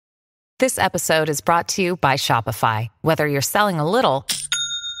This episode is brought to you by Shopify. Whether you're selling a little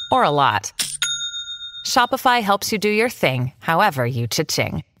or a lot, Shopify helps you do your thing, however you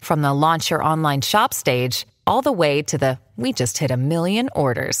cha-ching. From the launch your online shop stage, all the way to the we just hit 1 million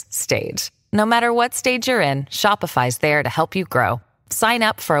orders stage. No matter what stage you're in, Shopify's there to help you grow. Sign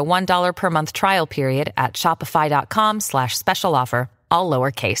up for a $1 per month trial period at shopify.com/special offer, all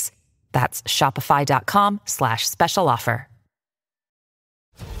lowercase. That's shopify.com/special offer.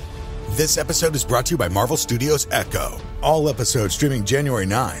 This episode is brought to you by Marvel Studios Echo. All episodes streaming January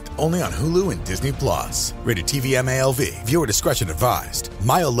 9th, only on Hulu and Disney+. Rated TV MALV. Viewer discretion advised.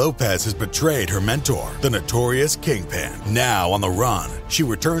 Maya Lopez has betrayed her mentor, the notorious Kingpin. Now on the run, she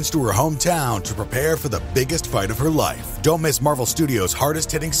returns to her hometown to prepare for the biggest fight of her life. Don't miss Marvel Studios'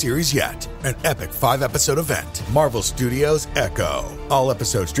 hardest-hitting series yet. An epic 5-episode event. Marvel Studios Echo. All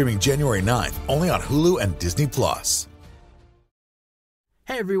episodes streaming January 9th, only on Hulu and Disney+.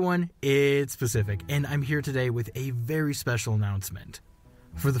 Hey everyone, it's Pacific, and I'm here today with a very special announcement.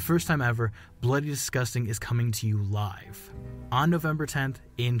 For the first time ever, Bloody Disgusting is coming to you live on November 10th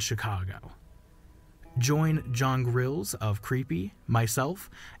in Chicago. Join John Grills of Creepy, myself,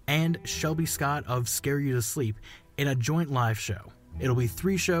 and Shelby Scott of Scare You to Sleep in a joint live show. It'll be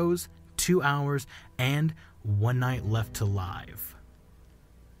 3 shows, 2 hours, and 1 night left to live.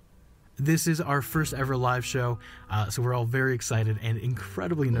 This is our first ever live show, so we're all very excited and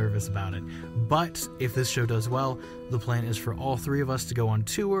incredibly nervous about it. But if this show does well, the plan is for all 3 of us to go on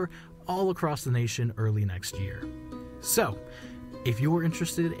tour all across the nation early next year. So, if you're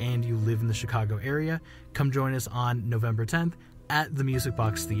interested and you live in the Chicago area, come join us on November 10th at the Music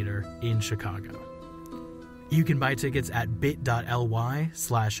Box Theater in Chicago. You can buy tickets at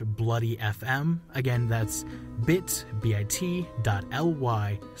bit.ly/bloodyfm. Again, that's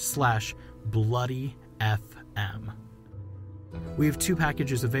bit.ly/bloodyfm. We have 2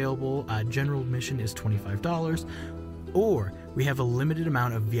 packages available. General admission is $25, or we have a limited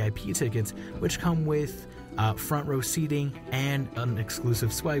amount of VIP tickets, which come with front row seating and an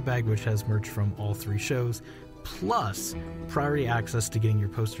exclusive swag bag, which has merch from all 3 shows, plus priority access to getting your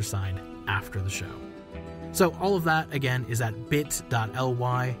poster signed after the show. So all of that, again, is at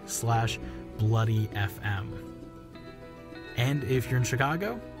bit.ly/bloodyfm. And if you're in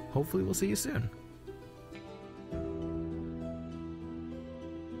Chicago, hopefully we'll see you soon.